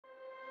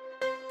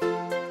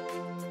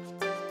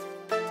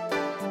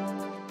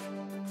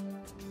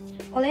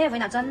Ole với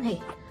nãy chân hey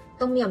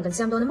Tomyum cần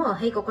siam đó nữa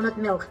hey coconut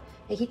milk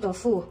hey hit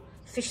tofu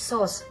fish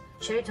sauce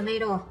cherry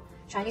tomato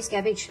Chinese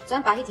cabbage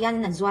chân pahin thì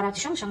anh năn zuara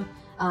chang chang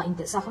in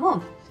the sa khamo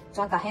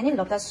chân pahin in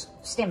lotus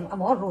stem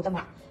amo root amo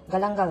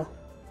galangal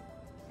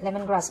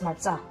lemongrass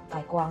marcha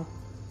kai kwang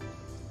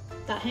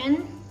pahin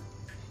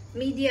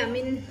medium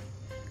in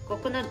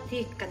coconut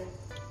thì cần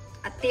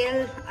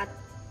atel at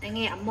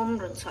nghe amom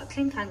run chwa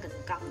thleng than kan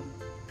kam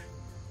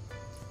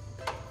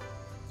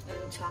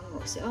chang ro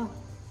se o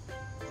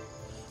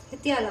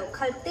hetia lo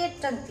khal te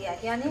tan tia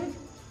hianin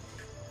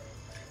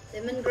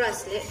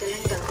lemongrass le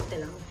galangal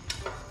telang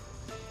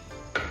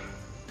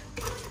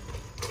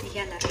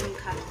hian a ring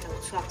khan lo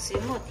chwak se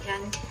mo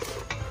hian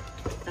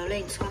lo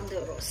leng chwang de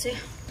ro se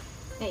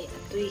ei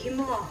tui hi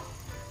mo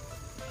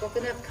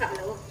coconut kha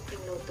lo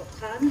ting lo to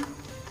khan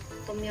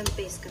tomyum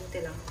paste kan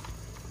telang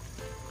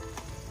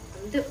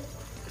được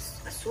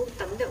súp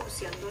tấm đậu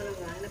xiang đôi là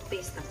gói là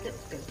paste tấm đậu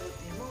tiểu tốt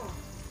thế mà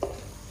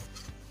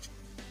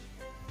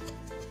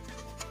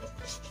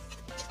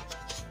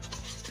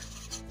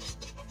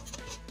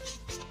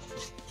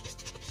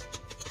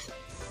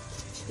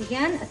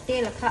Diyan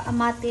ate la kha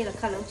amate la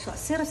kha lo chwa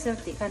ser ser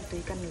ti kan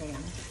tui kan leng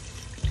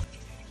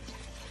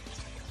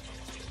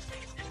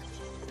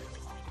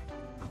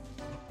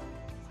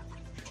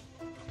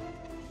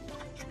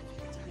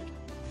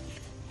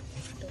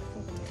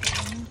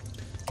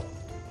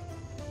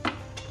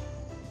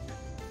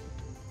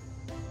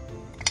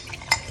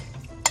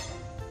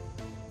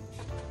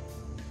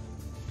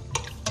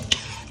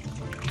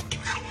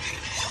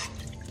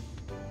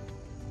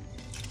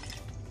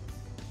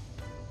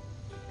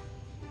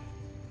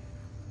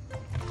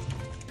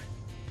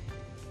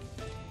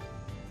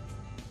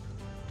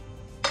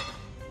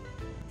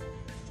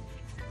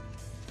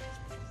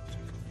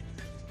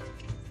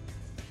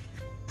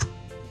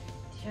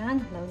Yan,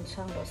 laun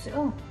chang ro se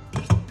o.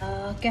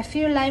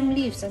 Kaffir lime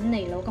leaves an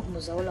nei lo ka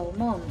muzo lo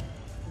mom.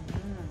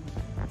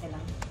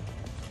 Helang.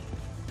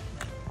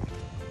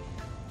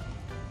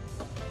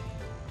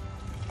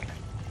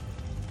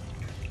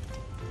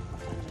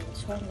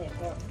 Chuan le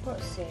ko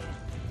se.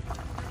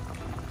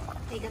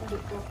 Ei gan du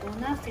to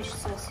na fish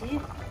sauce hi.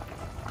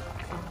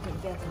 Ni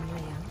ya kan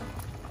mai yang.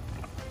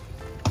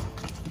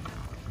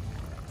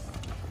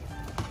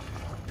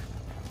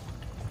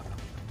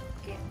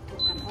 Ke to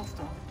kan off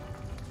to.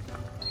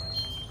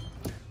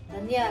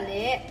 Dania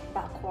le,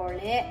 bakor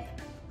le,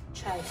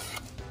 chai.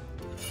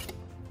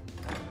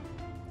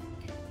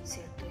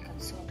 Sẽ tôi cần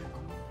sốt là có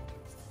một.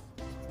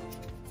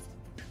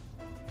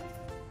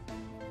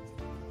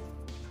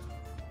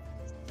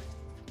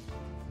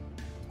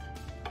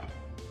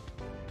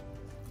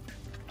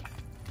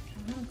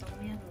 Tổng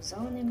miệng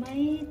rau này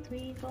mấy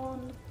tùy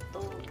con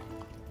to.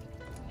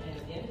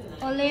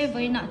 Ole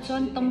với nãy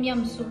chọn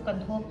tomyum soup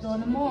cần hộp rồi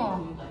nó mò.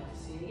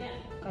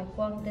 Cái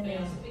quang tên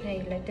này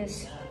like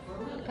this.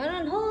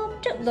 Karon hop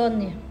trước đồn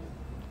nè.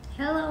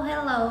 Hello.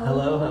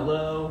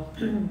 Hello.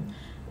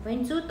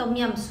 When chú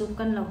tomyum soup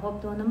kan lo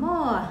hop do na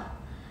mo.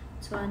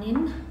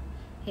 Chuanin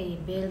hey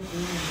bell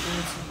green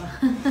chupa.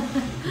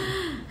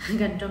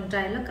 Gan trong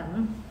trai la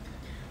kam.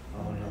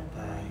 Ola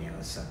pa ya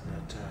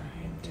saknata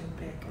hente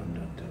pe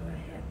kondo to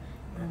ya.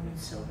 Amin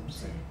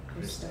se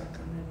Krista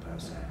kame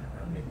pasa.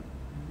 Amin.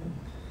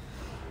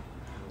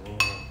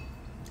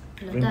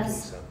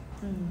 Lotus.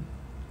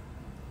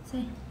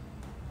 See.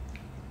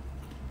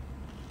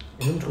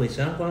 Twist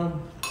that one.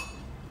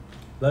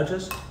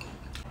 Lotus.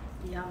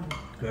 Yum.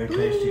 Very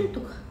tasty.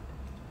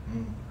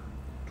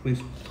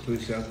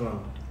 Twist that one.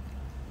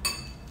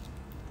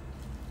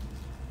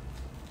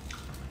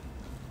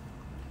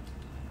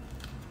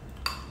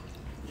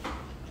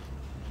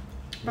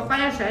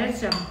 Papaya saya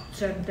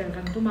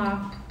terkan tu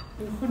mah.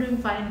 You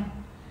couldn't find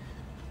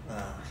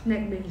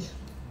snack beans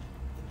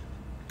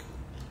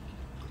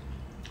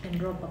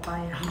and raw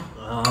papaya.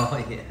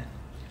 Oh yeah.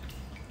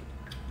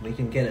 We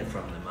can get it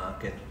from the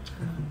market.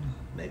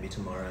 Maybe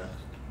tomorrow.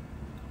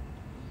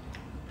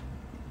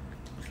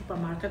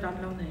 Supermarket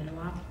ăn lâu này rồi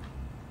á.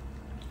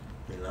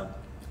 We love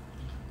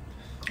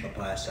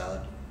papaya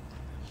salad.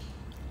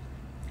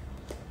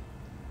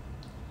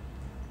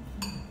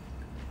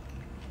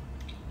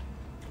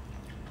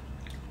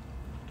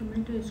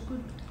 Tomato is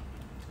good.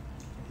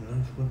 Yeah,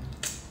 it's good.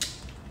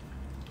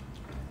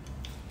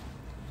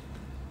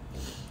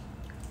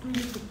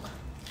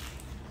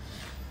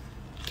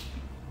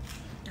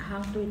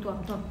 Hàng tùy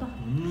tuần tuần đó.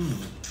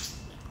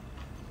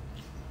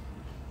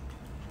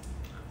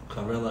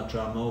 Karela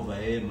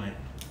Dramove, mate.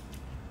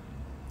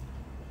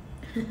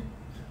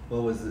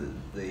 What was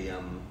the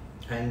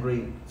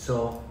hangry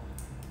saw?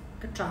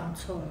 Katrang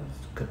saw.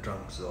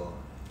 Katrang saw.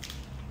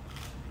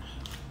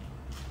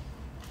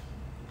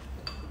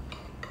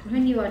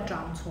 When you are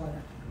drunk saw,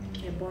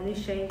 your body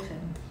shakes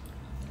and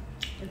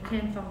you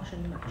can't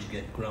function much. You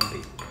get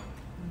grumpy.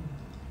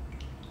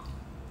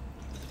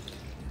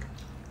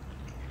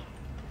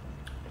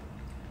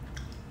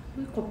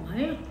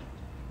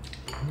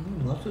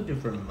 Lots of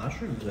different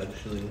mushrooms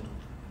actually.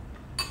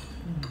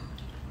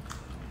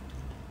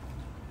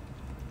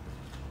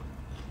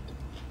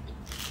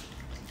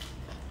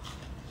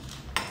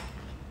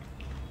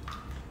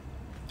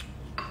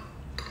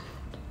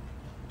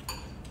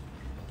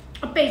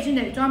 背进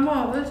来专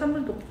门为什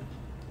么都？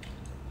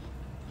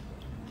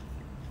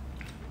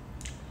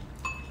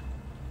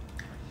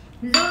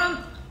你知道吗？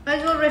那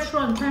个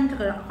restaurant 看这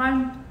个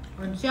看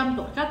很像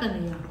多大的那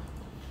样。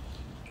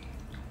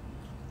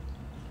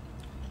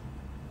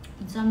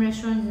In some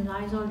restaurants in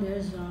Iceland,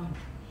 there's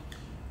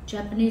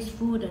Japanese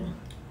food and.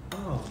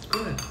 Oh,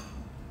 good.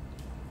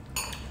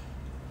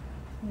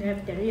 They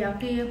have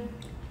teriyaki.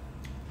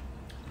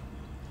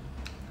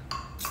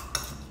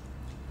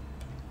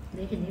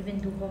 They can even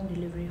do home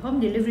delivery. Home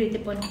delivery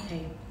tipon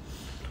pay.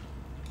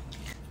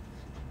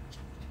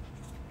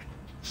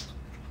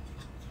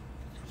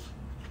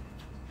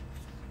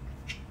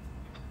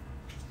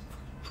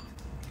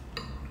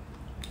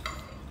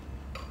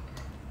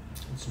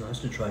 It's nice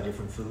to try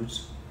different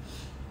foods.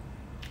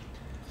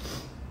 I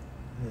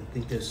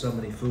think there's so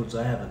many foods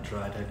I haven't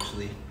tried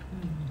actually.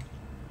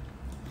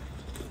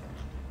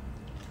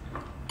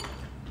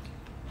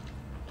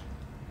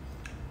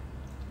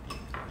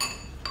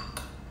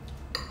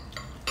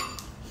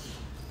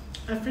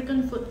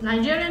 African food,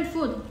 Nigerian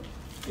food,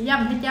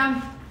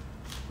 yam.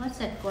 What's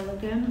that called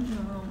again?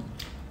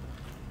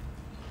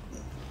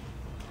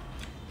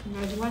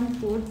 There's one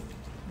food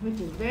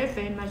which is very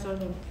famous on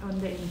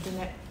the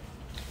internet.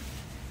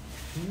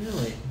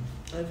 Really?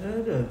 I've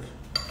heard of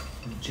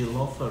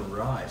jollofa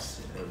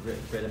rice. I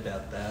read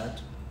about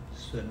that.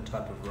 Certain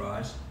type of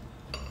rice.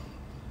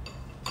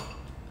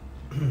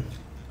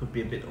 Could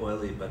be a bit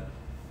oily, but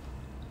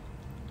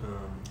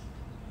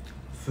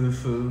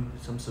fufu,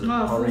 some sort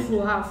of porridge.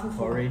 Fufu.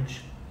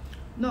 Porridge.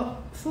 No,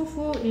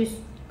 fufu is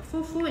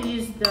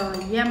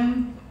the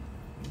yam,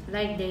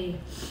 like they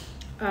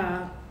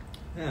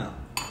Yeah.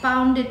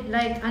 pound it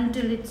like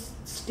until it's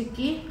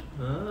sticky.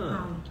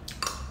 That'd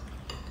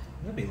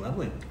be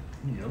lovely.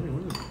 Yummy,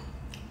 wouldn't it?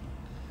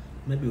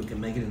 Maybe we can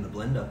make it in the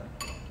blender.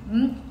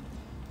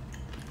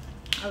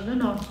 I don't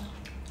know.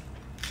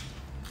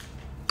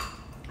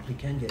 We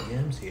can get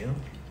yams here.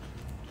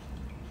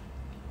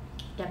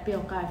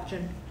 Tapioca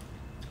action.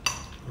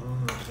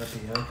 Oh,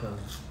 tapioca.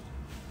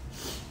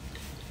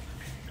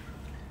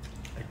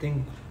 I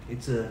think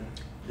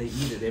they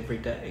eat it every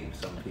day.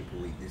 Some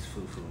people eat this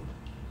fufu.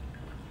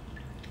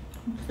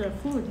 It's their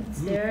food.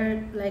 It's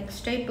their like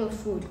staple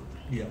food.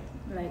 Yeah.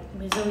 Like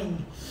mizo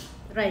in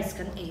rice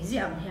kan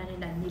siam here in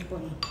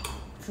Nippon.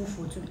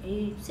 Fufu chun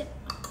siam.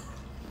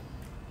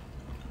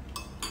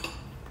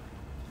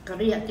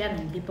 Curry at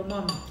yan di pa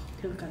mom.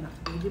 Till kana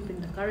dip in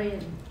the curry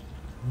and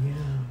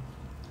Yeah.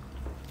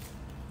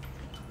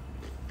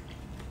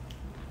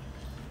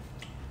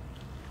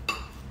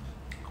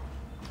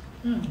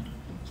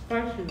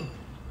 spicy.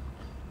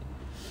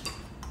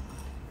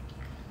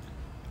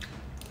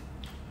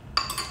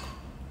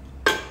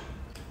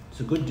 It's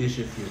a good dish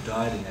if you're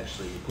dieting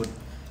actually.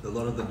 A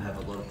lot of them have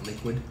a lot of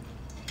liquid.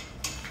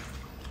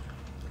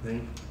 I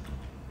think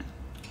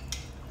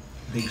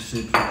big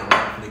soups with a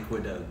lot of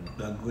liquid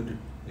are good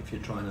if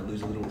you're trying to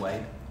lose a little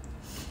weight.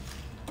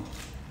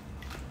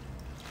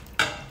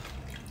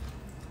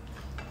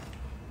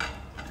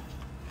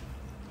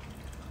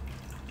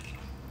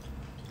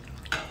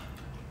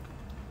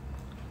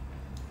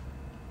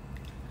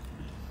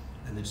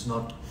 And it's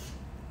not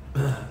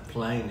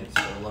plain, it's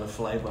got a lot of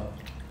flavour.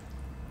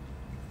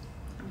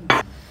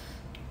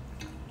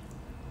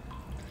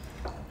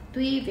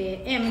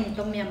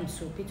 Tomyum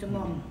soup, it's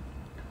mom.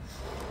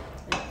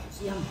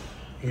 It's yum.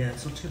 Yeah,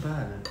 it's not too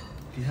bad.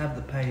 If you have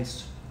the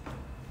paste, you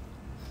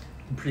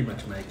can pretty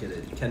much make it.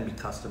 It can be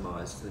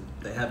customized.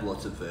 They have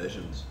lots of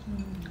versions.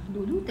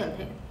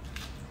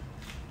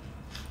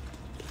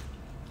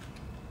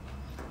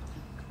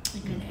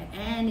 You can add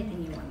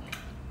anything you want.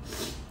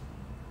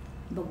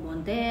 But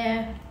one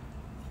there.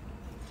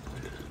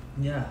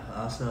 Yeah,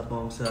 asa,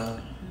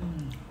 bongsa.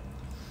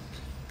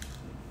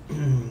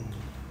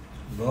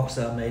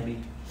 Boxer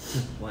maybe.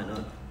 Why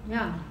not?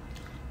 Yeah.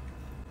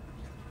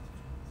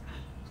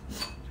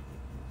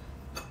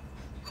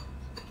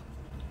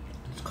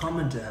 It's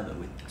common to have it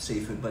with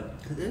seafood, but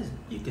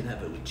you can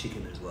have it with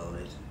chicken as well.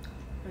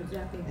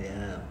 Exactly.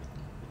 Yeah.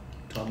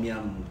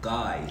 Tomyum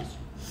guy is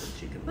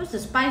chicken. What's the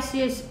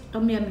spiciest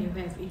tomyum you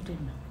have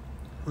eaten?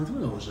 I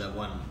thought it was that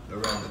one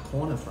around the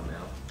corner from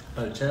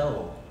our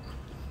hotel.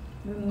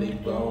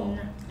 Big bowl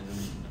in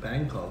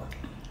Bangkok.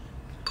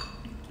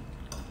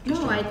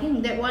 No, I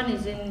think that one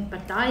is in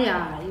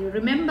Pattaya. You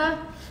remember?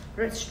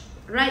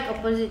 Right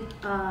opposite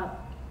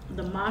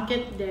the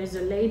market, there's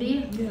a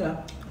lady.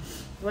 Yeah.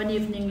 One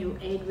evening you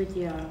ate with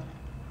your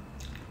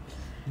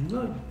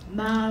No.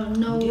 mouth,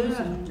 nose,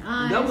 Yeah. and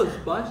eyes. That was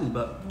spicy,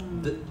 but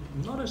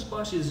not as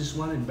spicy as this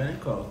one in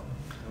Bangkok,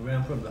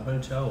 around from the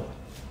hotel.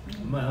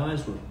 My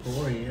eyes were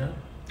pouring out.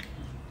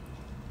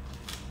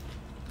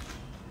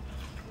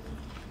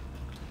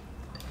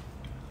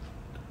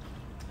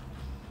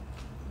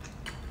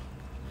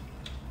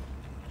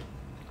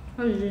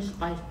 How is this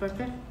spice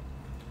perfect?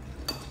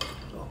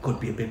 Oh, could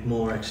be a bit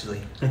more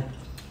actually, but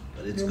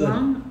it's The good.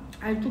 one,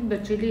 I took the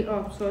chili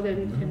off so that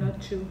it cannot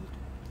chew.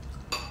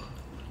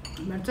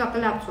มันจะกระ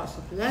ลับส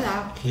ดๆแล้วล่ะ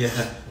Yeah,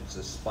 it's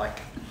a spike.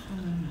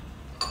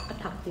 อา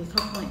ถักตีข้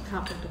าวหน่อยข้า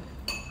วไปตัว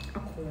เอ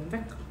าโค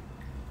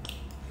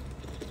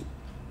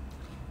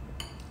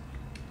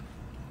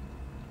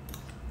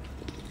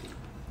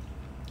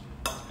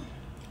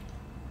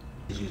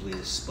She's usually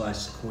a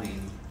spice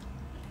queen.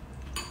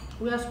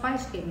 We are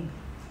spice king.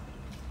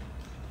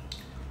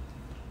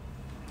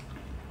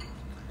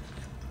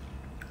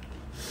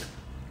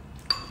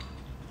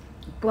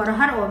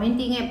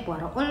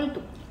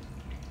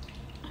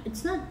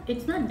 It's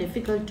not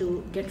difficult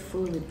to get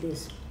full with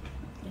this.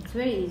 It's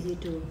very easy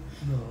to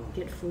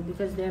get full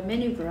because there are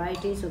many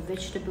varieties of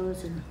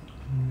vegetables and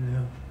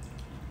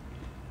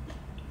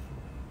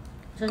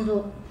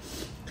so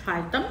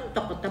try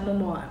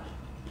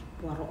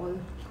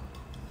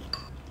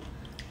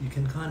You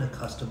can kind of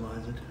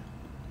customize it,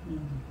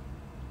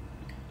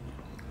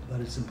 but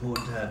it's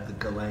important to have the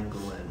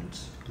galangal and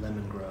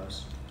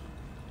lemongrass,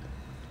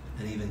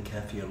 and even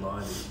kaffir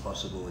lime if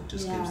possible. It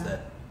just gives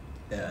that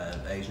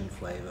Asian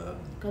flavor.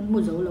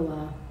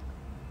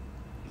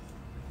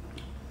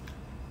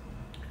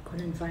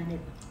 Couldn't find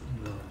it.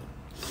 No.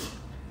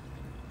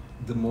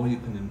 The more you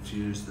can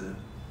infuse the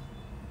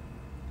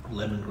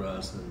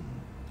lemongrass and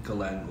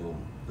galangal,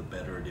 the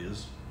better it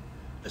is.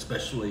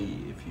 Especially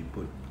if you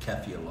put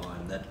kaffir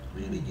lime, that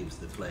really gives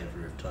the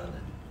flavor of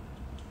Thailand.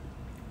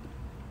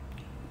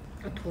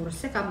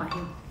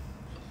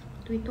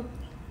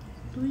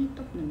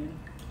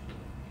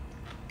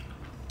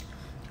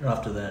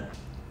 After that,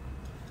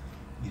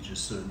 you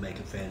just sort of make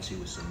it fancy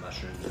with some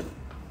mushrooms and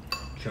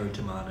cherry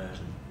tomatoes.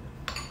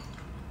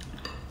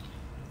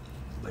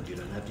 But you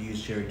don't have to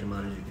use cherry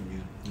tomatoes, you can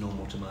use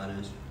normal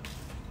tomatoes.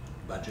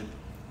 Budget.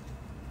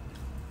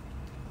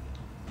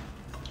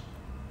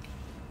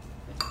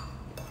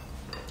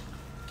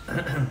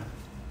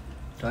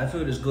 Thai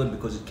food is good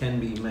because it can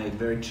be made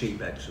very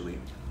cheap actually.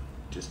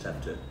 Just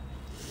have to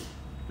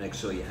make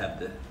sure you have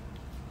the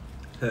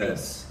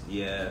herbs.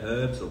 Yeah,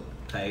 herbs or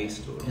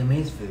paste or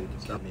Vietnamese food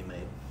can be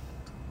made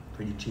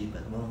pretty cheap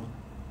as well.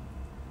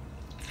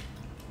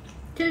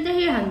 Till the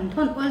here and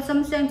ton oil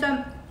some sense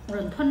or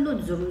ton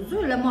load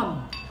zuru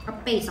lemon a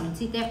pay some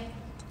tea there.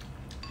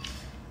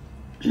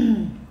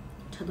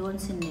 Chadon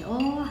sin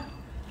oh.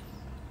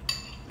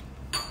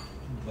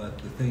 But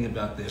the thing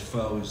about their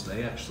pho is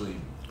they actually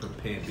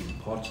prepare big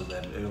pots of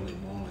that early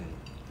morning.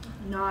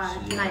 No,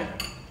 at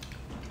night.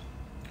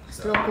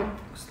 Slow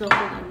cook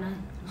at night.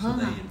 So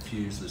they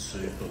infuse the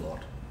soup a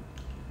lot.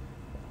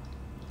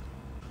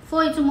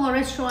 For it's more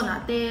restaurant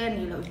at there,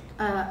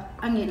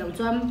 anh lo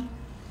chom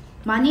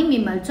mani mi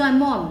mal chon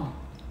mom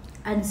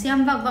and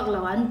siam vak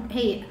lo an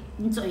hey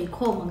enjoy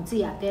ko mang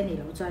chi at there ni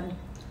lo chon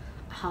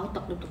how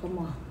tok lu to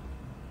mo.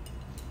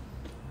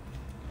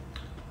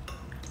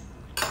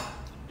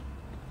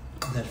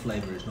 That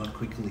flavor is not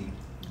quickly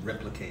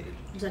replicated.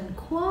 Dân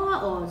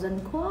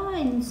khoa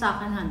in sa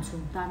kan han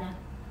chung ta ne.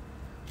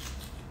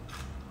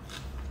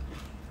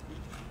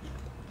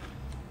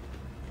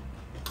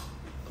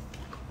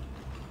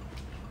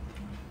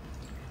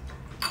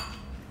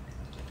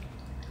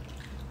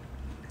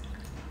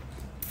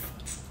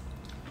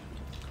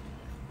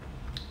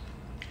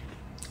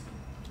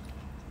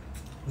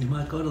 We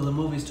might go to the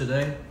movies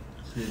today.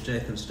 See a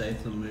Jason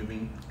Statham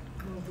movie.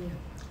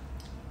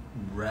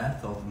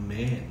 Wrath of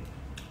Man.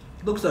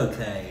 Looks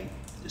okay,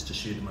 just to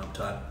shoot him up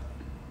type.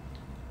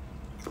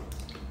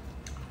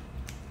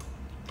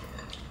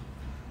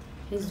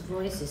 His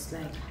voice is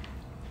like.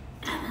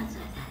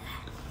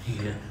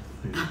 Yeah.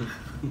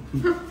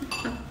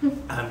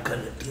 I'm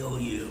gonna kill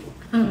you.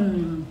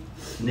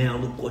 Now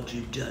look what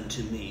you've done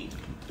to me.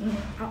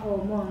 Oh,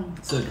 mom.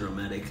 So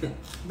dramatic.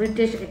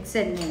 British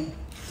accent man.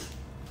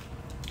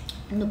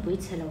 No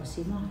puits hello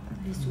si mom.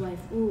 His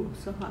wife. Ooh,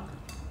 so hot.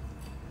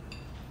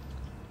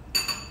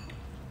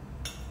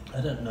 I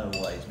don't know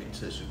why he's been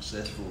so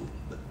successful,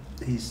 but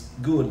he's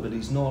good, but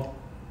he's not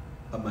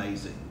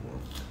amazing.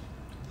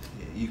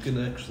 Yeah, you can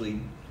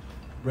actually,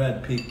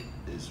 Brad Pitt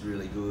is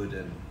really good,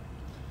 and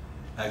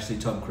actually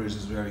Tom Cruise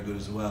is very good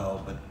as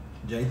well, but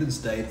Jason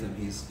Statham,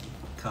 he's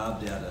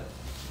carved out a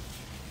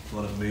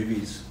lot of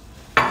movies,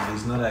 and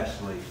he's not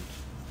actually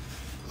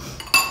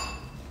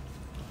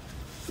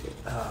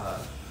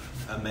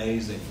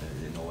amazing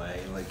in a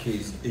way. Like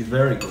he's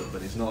very good,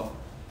 but he's not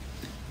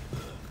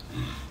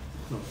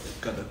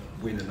got to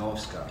win an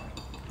Oscar.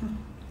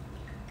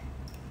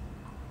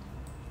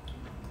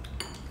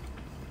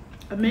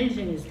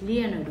 Amazing is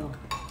Leonardo.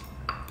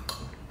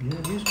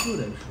 Yeah, he's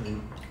good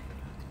actually.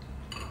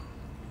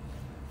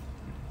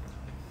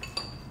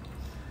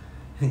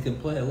 He can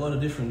play a lot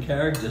of different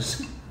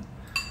characters.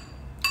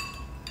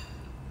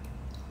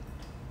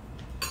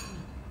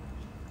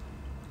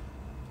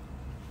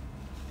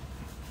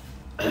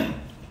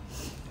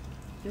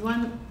 You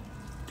want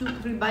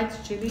 2-3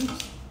 bites chili?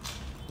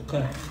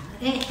 Okay.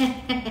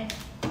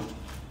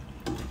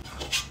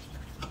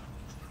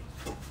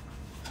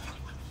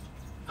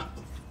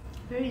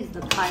 Where is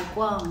the kai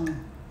guang?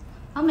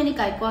 How many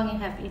kai guang you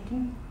have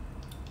eaten?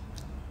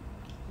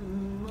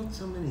 Not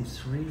so many,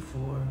 3,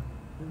 4,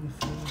 maybe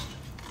 4.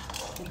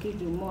 I'll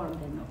give you more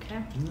then,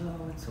 okay?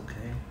 No, it's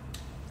okay.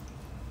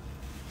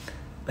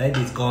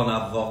 Baby's gone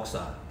up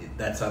Voxer.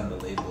 That's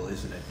unbelievable,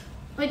 isn't it?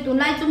 oi tun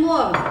lai chu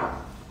mo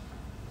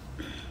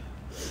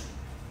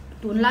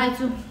tun lai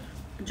chu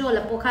jo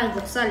la po khan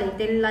vuksa le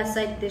tel la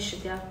side dish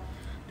dia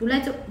tun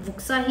lai chu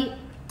vuksa hi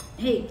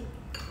hey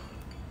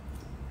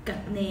kat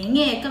ne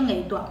nge ka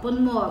ngai to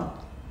pon mo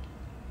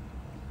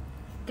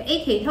ka e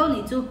thei thau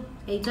ni chu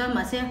e cha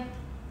ma se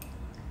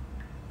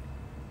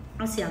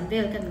a siam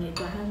bel kan ngai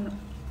to han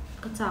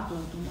ka chak lo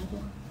tun lai chu.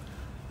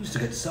 Used to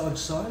get so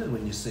excited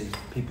when you see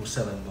people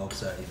selling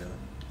boxa, you know.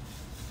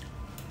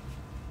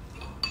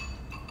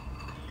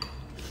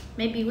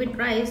 Maybe with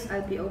rice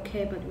I'll be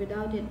okay, but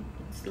without it,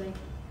 it's like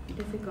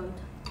difficult.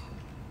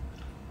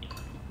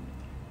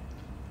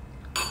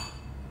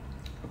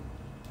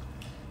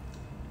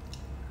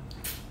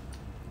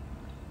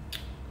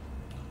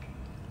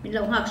 Mình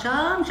lồng hạc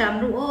sham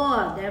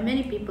ruo. There are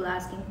many people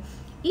asking,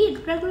 eat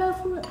regular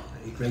food.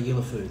 Eat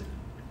regular food.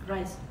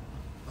 Rice.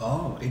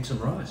 Oh, eat some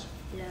rice.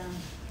 Yeah.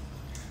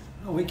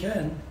 Oh, we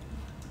can.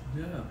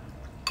 Yeah.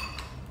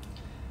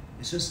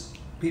 It's just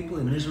people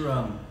in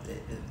Mizoram,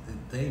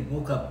 they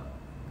walk up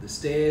the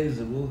stairs,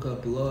 they walk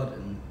up a lot,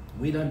 and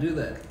we don't do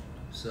that.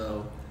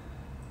 So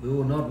we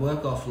will not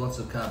work off lots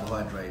of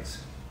carbohydrates.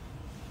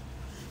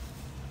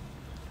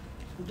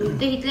 Do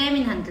take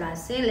lemon and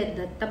glass. Let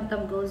the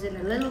tum goes in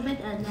a little bit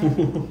and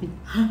then.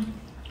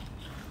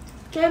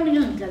 Lemon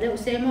and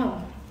glass. Say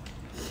more.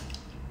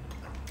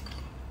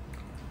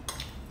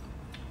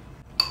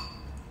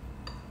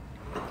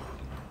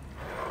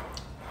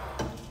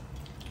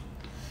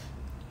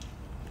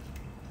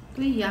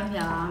 Yum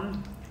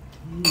yum.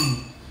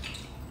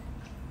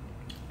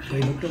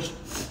 Hey, look just.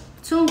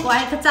 Chung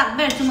quay cái chặt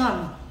về chung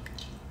mồm.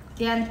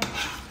 Tiền.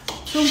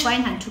 Chung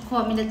quay hẳn chuk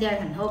kho mình tiền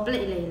hẳn hộp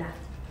lại lấy là.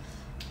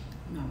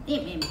 Nó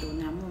em tụ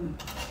nằm mồm.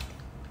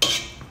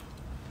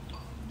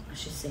 I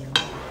should say.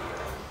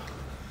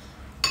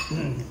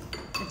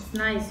 It's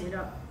nice, you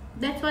know.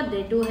 That's what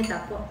they do hết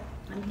tập bộ.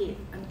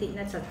 Anti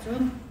na chặt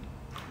chung.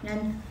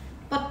 Nên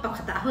pot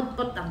bạc tạ hốt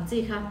pot tầm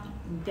gì không?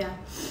 Tiền.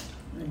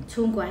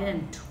 Chung quay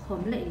hẳn chuk kho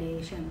lại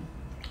lấy xem.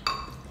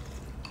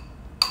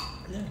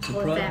 Yeah,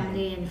 Or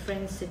family and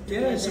friends sit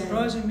together. Yeah, it's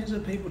surprising me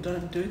that people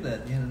don't do that.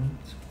 You know,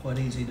 it's quite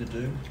easy to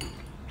do.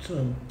 It's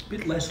a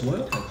bit less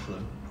work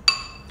actually.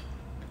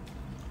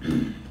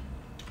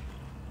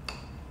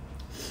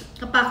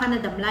 Kapag ka na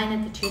damlay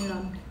na tichin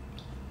lang.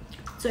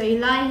 So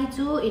ilay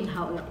chu in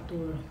hao lak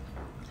tur.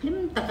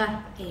 Lim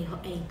taka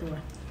ay tur.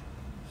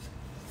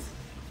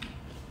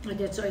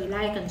 Ada so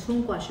ilay kan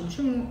chung kwa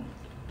shum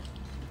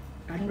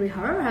kan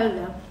rihar hal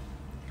da.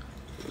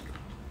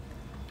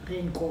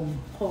 Rin kom.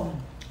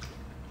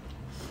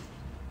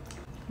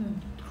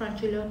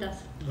 Crunchy lotus.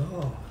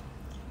 Oh,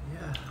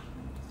 yeah.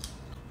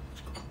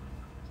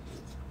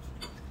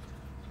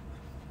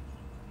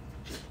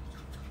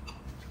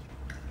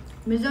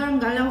 Mizoram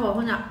galang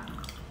ho na.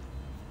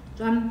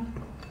 Jam.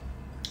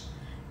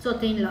 So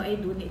tin lo ay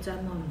du ni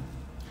jam mom.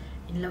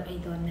 In lo ay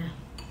don na.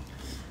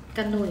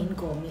 Kanu in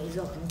ko ni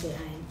zo kan ke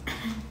ai.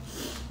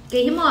 Ke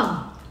hi mom.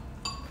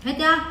 Hết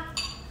ya.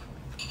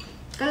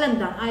 Cái lần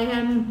đó ai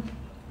em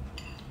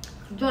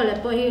rồi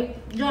là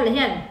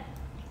hiện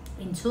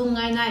in chung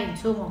ngay nay in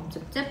chung om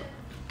chep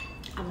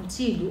am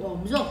chi du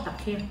om zok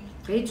tak hi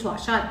cái chua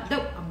shat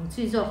dok am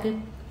chi zok hi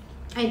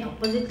ai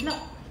opposite lo.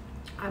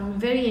 I'm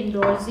very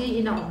indoorsy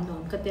in om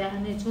nom ka te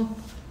han chu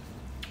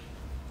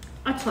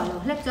a chua lo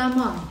hlek cha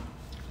mom.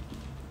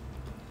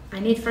 I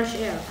need fresh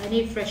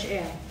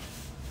air.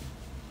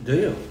 Do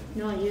you?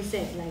 No, you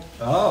said like.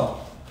 Oh.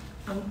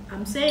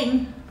 I'm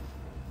saying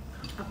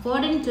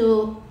according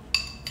to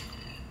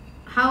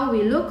how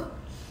we look,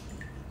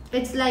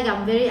 it's like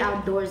I'm very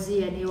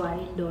outdoorsy and you are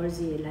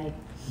indoorsy. Like,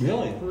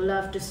 Really? we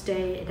love to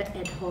stay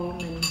at home,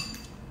 and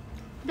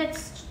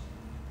that's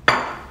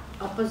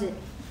opposite.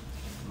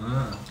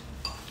 Ah.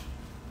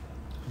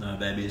 No,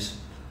 baby's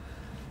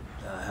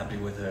happy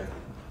with her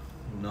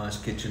nice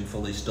kitchen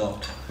fully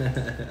stocked.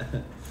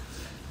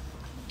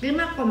 Cái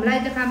mắtผมไล่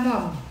จะทำหม่อ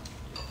ม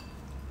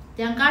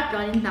ยังกัดตอ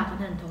นนี้หนักข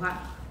นาดถูกอ่ะ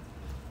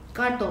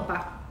กัดตัวปะ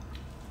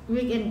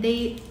วีคเอนด์ที่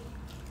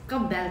ก็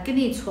แบบกัน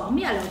นี่ชัวร์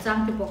มีอะไรจัง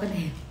ที่บอกกันเอ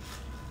ง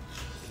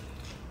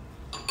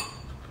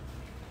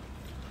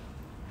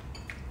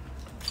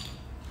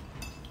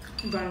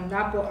วัน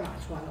รับปะ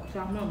ชัวร์หรอก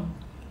จังมั่ง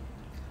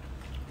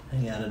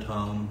Hang out at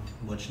home,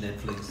 watch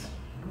Netflix,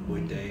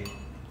 weekday.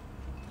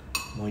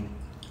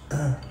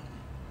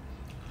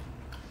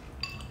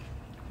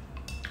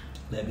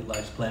 Baby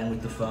likes playing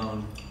with the phone.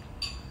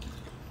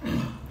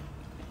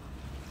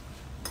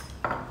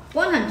 ป้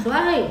อนหันชัว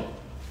ร์ให้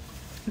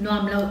นอ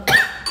มเรา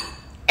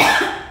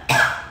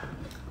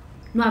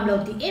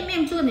ที่เอ็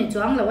มช่วยในจ้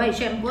องเราไว้แช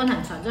มป้อนหั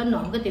นชัวร์จนนอ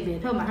มก็ติดเวท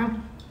เท่ามาทั้ง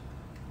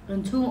เดิ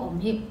นช่วงอม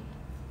หิบ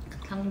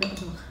ทั้งเดือ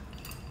ด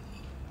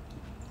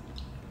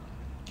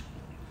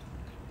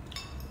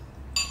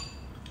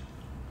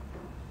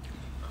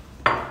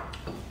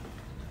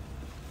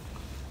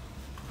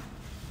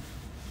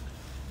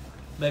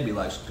Baby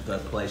likes to go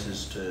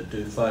places to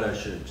do photo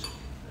shoots.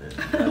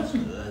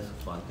 That's a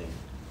fun thing.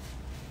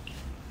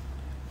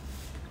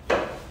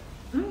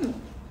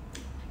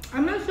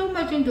 I'm not so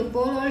much into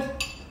photos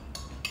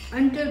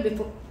until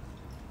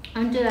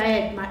until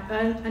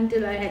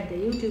I had the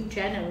YouTube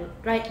channel.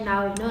 Right now,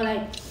 you know,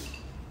 like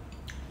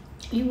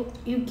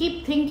you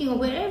keep thinking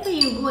wherever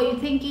you go, you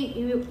thinking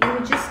you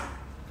just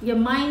your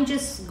mind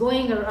just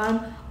going around.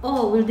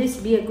 Oh, will this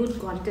be a good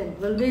content?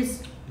 Will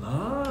this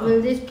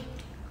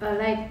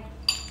like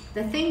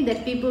the thing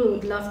that people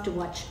would love to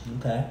watch?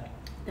 Okay.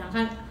 อย่าง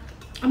นั้น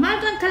อามา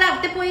ตอนขลับ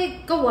แต่พอย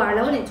ก็ว่าแ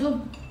ล้วเนี่ยชุบ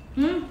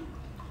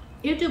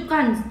YouTube กั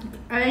น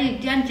อะไร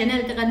ยัน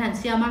channel แต่กันหัน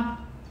เสียมา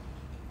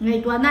ใน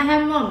ตัวหน้าแฮ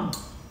มมอน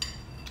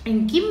เอ็ง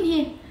กิม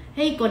ใ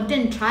ห้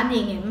content ทรานเอ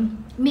ง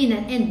มีนั่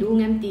นเอ็นดูเ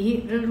งี้ยตี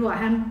รัวๆ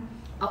แฮม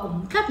เอาอม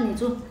คัดนี่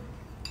ชุ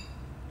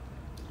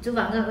บ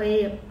ว่าเงย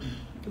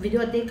วิดีโ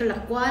อเตกลั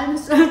กกวน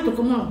ตุก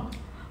มอง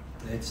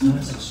It's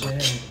nice to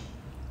share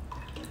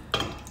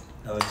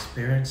our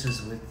experiences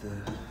with the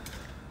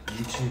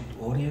YouTube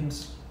audience.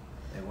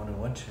 They want to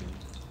watch and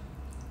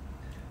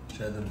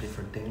show them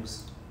different things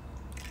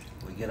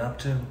we get up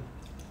to.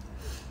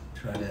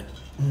 Try to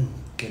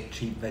get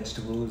cheap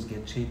vegetables,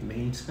 get cheap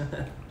meat.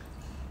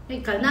 ไอ้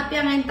กันนับ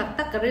ยังไงตั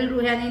กกระเรื่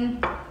อยๆ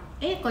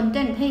นี่คอนเท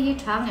นต์ให้ยี่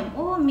ช้างโ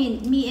อ้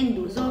มีเอ็น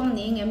ดูซอง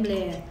นี่เล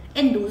ยเ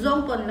อ็นดูซอง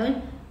ปนเลย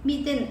มี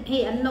เต้นให้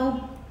อันเรา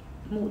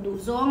หมูดู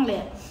ซองเลย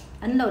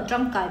อันเราจั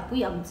งกายปุย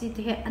อ่ำซี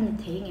ที่ให้อัน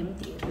เทง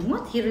ตีหรือว่า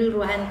ที่เ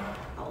รื่อย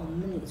ๆเอา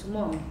มันนี่ชั่วโม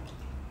ง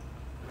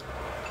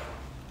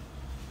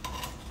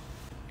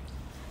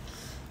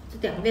จะ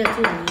แต่งเรื่อง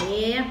ช่วง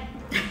นี้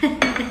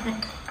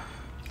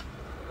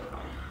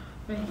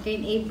ไม่กิน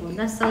เองผม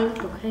น่าเศร้า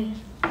ถูกให้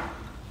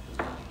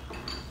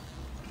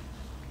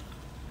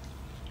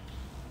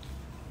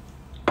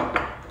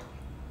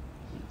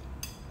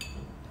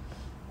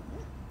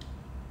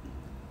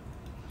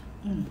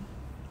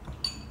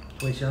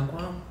Quay sang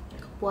quá không?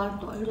 Quan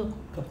tội luôn.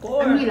 Kapor.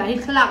 Anh nghĩ là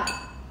hết lặng.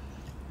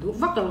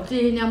 Đúng bắt đầu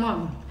tiên nha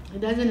mom. He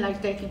doesn't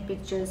like taking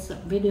pictures,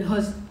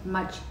 videos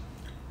much.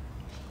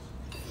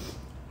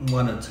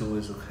 One or two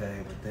is okay,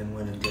 but then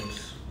when it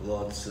gets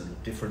lots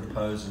and different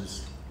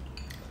poses,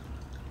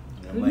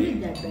 you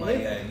need that,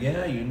 babe.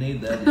 Yeah, you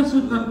need that. It's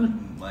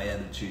good. My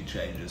attitude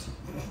changes.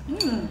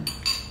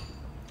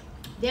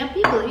 There are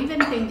people even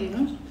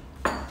thinking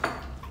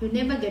you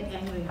never get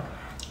angry.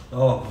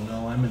 Oh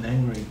no, I'm an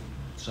angry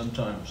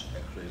sometimes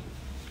actually.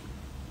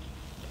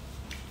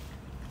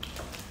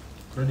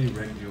 Pretty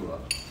regular.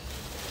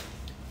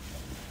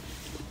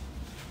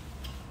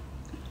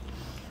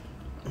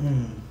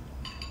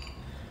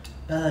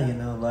 You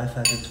know, life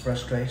has its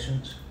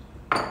frustrations.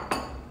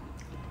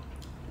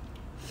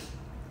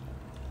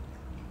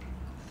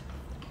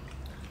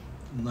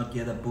 Not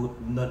yet a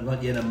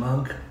not yet a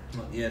monk,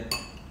 not yet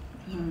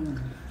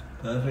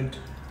perfect.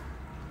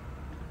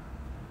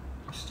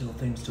 Still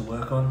things to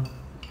work on.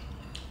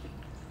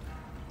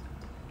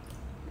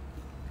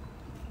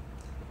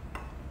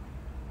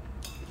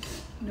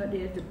 Not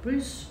yet the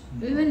priest,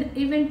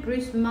 even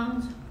priest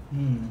monks.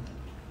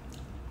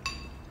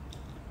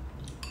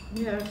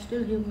 They are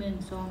still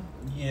human, so.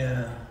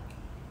 Yeah.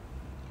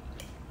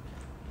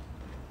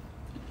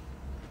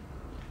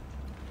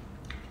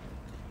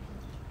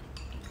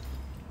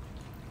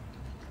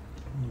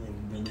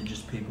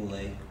 Religious people,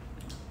 they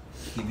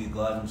give you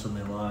guidance on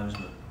their lives,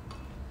 but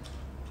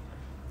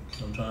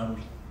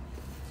sometimes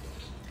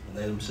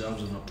they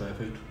themselves are not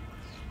perfect.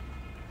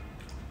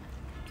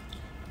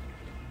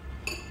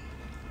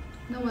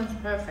 No one's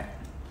perfect.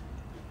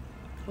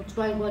 That's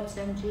why God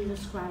sent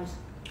Jesus Christ.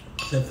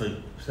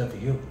 Except for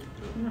you.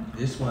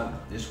 This one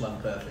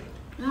perfect.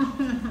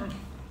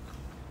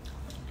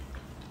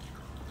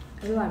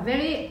 You are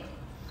very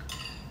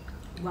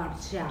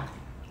Warsha.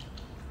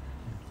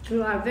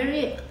 You are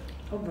very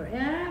over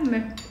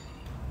here.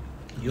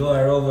 You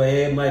are over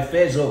here, my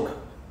Facebook.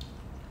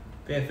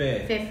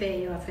 Fefe.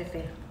 Fefe, you are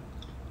Fefe.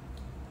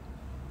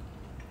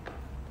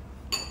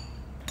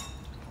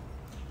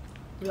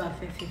 You are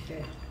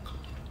Fefe.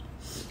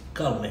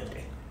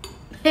 Calmete.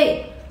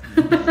 Hey!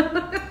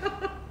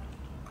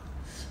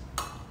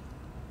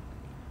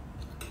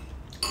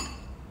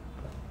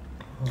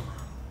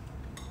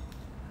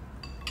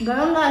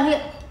 Gỡ ra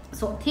hiện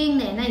sổ thiên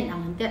này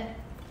nằm tiệt.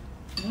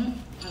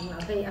 Là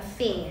về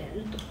phê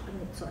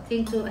sổ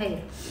thiên chưa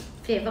hay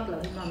phê bắt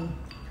lỗi nằm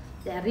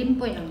để rim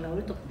quay nằm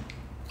lỗi tục.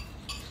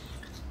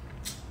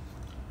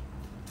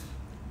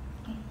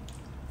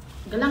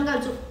 Cái lăng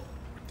gạo chụp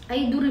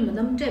ai đu rim mà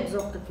đâm chẹp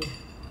dọc cái kì.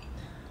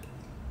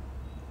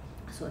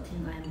 Sổ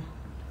thiên ai mà.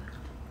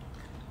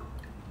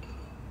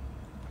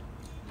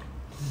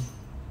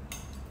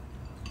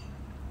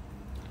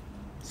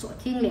 Sổ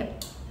thiên liệt.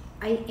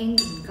 I ain't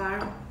in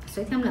car.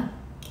 Say thêm là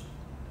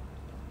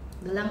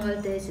the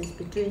langal taste is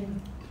between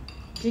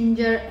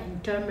ginger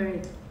and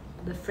turmeric,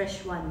 the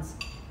fresh ones.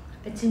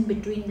 It's in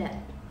between that.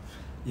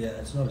 Yeah,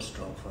 it's not a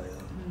strong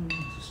flavour.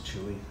 It's just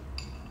chewy.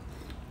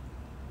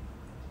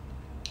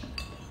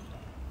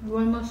 You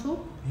want more soup?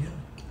 Yeah.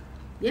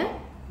 Yeah?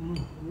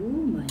 Oh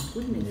my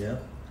goodness. Yeah.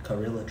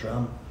 Karilla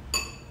drum.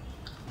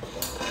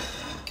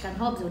 Can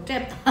hope your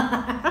trip.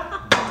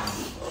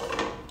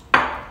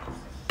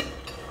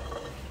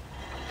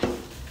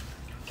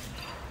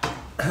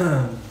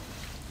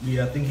 We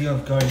are thinking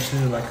of going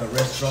to like a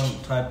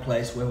restaurant type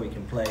place where we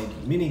can play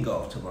mini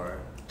golf tomorrow.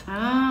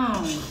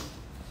 Ah.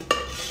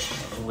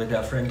 With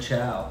our friend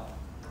Chow.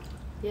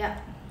 Yeah.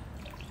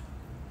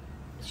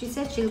 She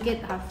said she'll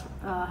get her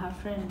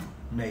friend.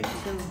 Maybe.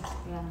 Too.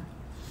 Yeah.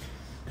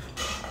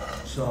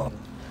 So.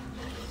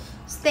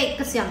 Steak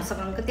ka siyang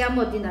sakang ka tiyan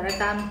mo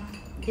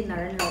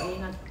dinaran lo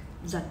nga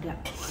zadya.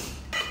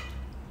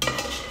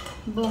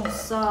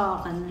 Bongsa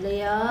kan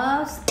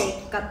leya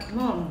steak cut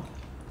mo.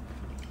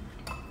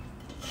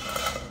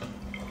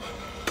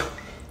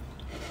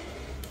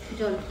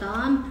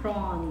 Joltan,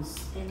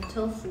 prawns, and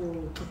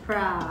tofu,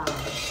 kapra.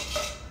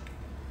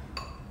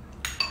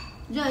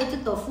 Jo, ito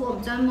tofu mo.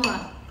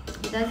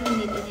 He doesn't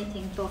need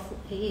anything tofu.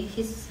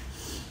 He's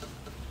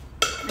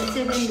in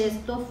 7 days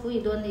tofu.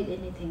 You don't need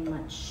anything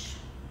much.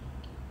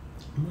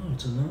 No,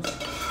 it's enough.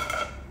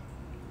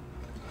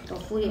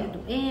 Tofu ya do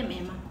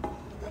em.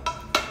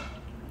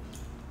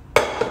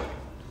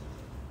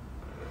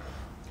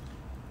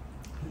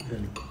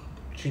 And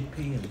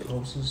chickpea and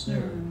pulses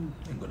there.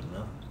 They're good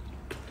enough.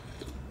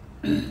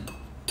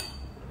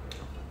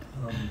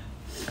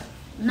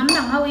 Nắm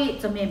nặng hơi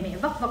cho mẹ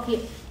vắt hi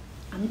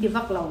anh đi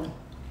vắt lòng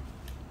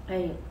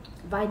ai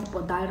vai thì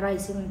bỏ đai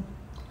rising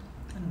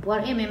anh bỏ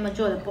em mà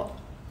cho là bỏ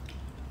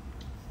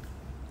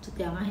cho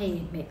tiếng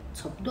hay mẹ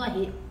chụp đuôi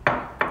hi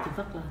đi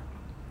vắt là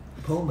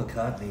Paul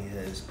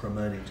McCartney is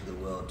promoting to the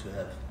world to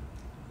have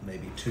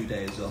maybe 2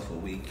 days off a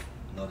week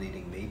not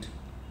eating meat.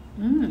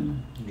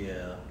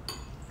 Yeah.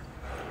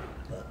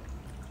 But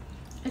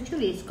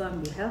actually it's gonna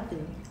be healthy.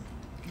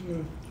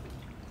 yeah.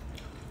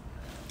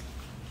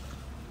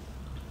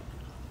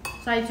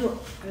 Sai chuột,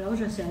 lâu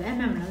rồi sẽ em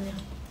làm nữa.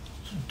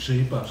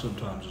 Cheaper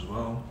sometimes as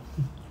well.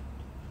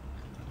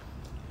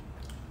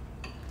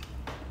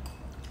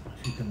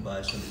 You can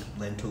buy some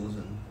lentils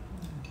and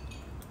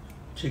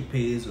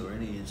chickpeas or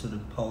any sort of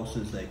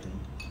pulses they can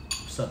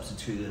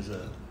substitute as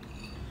a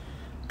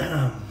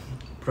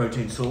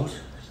protein source.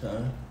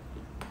 So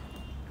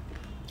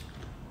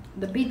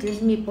The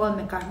Beatles me Paul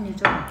McCartney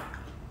cho.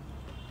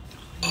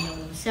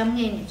 Xem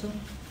nghe nhỉ cho.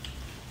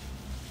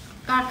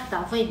 Các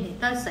ta phải đi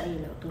ta sai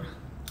lâu rồi.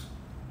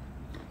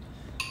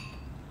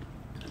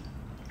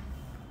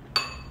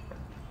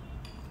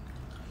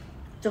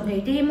 Trong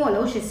hệ thì mua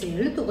lâu sẽ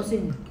lúc tụi có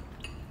xin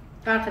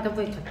cả cái tao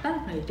phải chặt tắt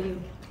hệ thì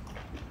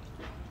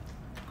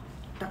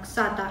đặc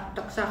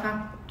xa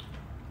khác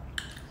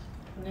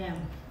nghe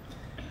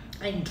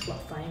anh chuột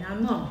phải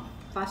lắm mà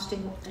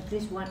fasting at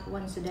least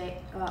once a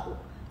day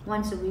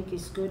once a week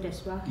is good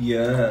as well.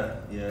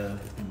 yeah.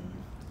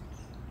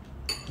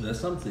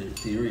 There's some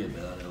theory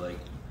about it, like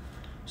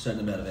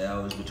certain amount of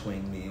hours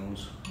between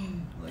meals.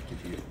 Like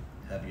if you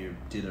have your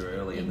dinner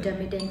early and then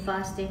Intermittent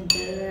fasting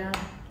there.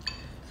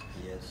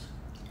 yes.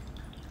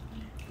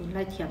 Cũng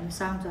lại thiểm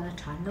sang cho nó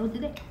chán đâu thế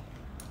đấy.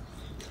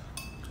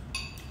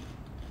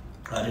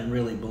 I didn't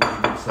really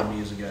believe it some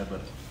years ago,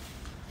 but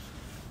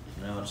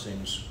now it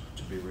seems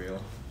to be real.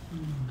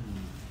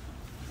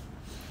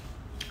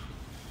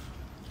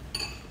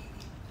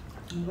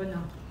 I'm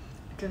gonna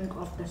drink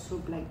off the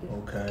soup like this.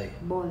 Okay.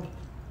 Bowl.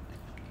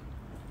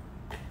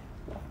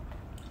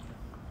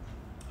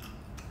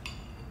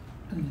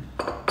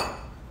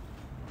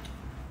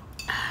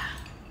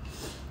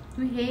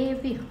 Too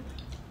heavy.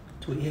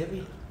 Too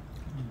heavy?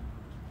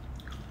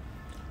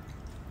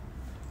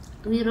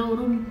 Too rau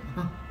rum.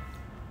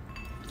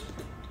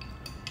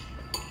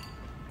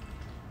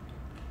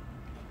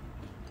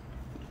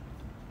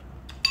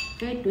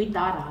 Cái túi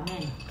ta ra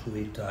men.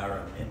 Twitter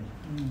ramen.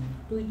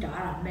 Túi ta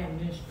ra men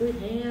is too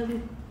heavy.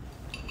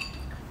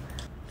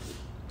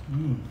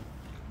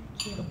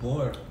 A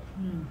board.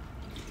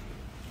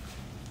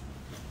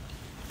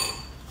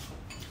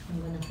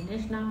 I'm gonna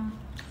finish now.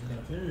 You're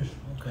gonna finish?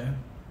 Okay.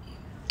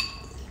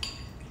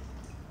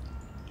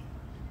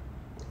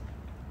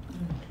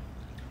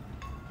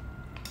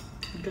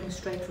 Drink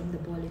straight from the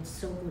bowl. It's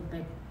so good,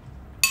 babe.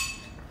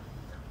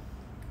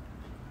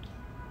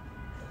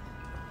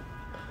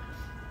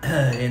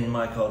 In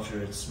my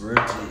culture, it's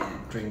rude to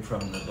drink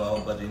from the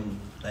bowl, but in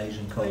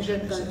Asian culture,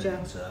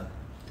 it's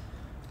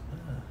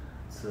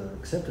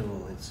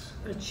acceptable.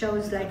 It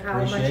shows like how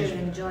much you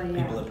enjoy.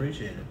 Yeah. People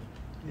appreciate it.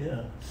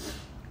 Yeah.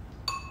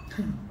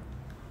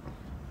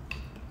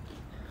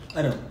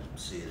 I don't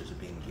see it as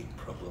being a big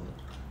problem.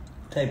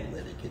 Table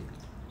etiquette.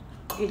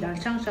 Thì đã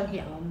sang sang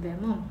hiểu về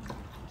không?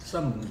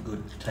 Some good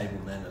table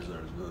manners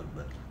are good,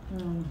 but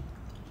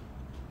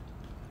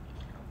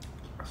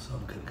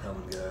some can come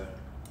and go.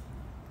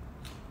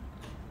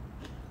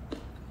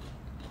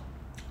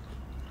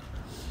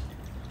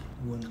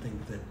 One thing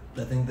that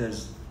I think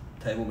there's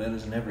table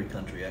manners in every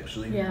country,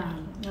 actually. Yeah,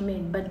 I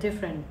mean, but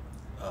different.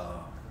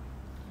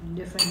 In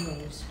different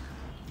ways.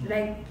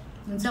 Like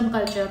in some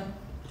culture,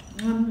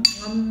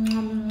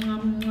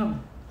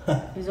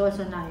 is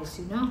also nice,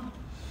 you know.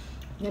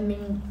 I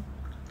mean,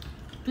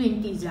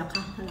 20 giờ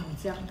khác làm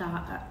giang ta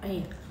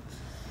ấy.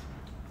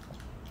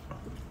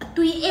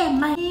 Tùy em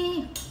mày.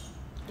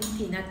 Em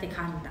thì nó te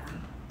khăn đã.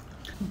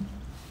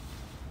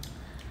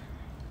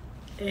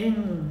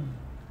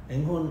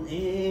 Anh hôn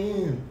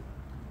em.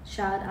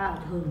 Shout out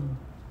home.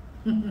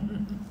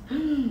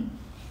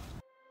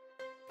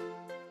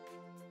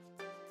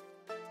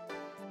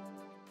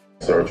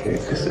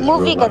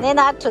 Movie cái này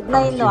na chụp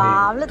này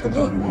nọ, lúc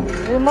tụi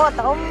remote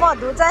ông mua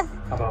đủ chân,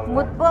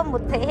 một bữa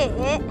một thế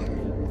hệ.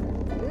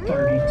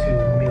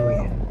 32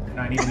 million.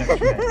 Not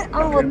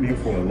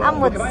even I'm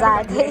một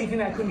giải thế. Anything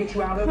that couldn't get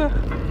you out of?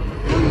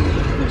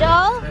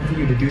 Joe? Time for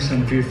you to do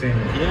some few things.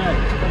 Yeah.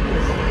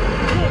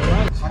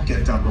 I'd get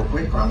it done real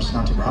quick, or I'm just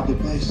not to rob the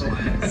place.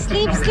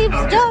 Sleep,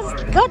 Joe,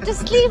 go to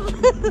sleep.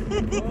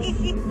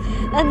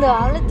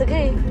 Ano, lúc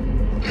tụi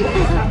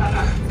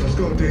Let's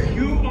go, dude.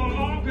 You are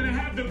all gonna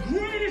have the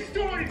greatest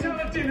story to tell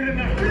at dinner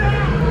tonight.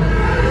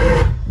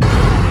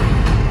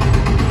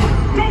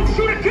 Don't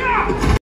shoot a cop!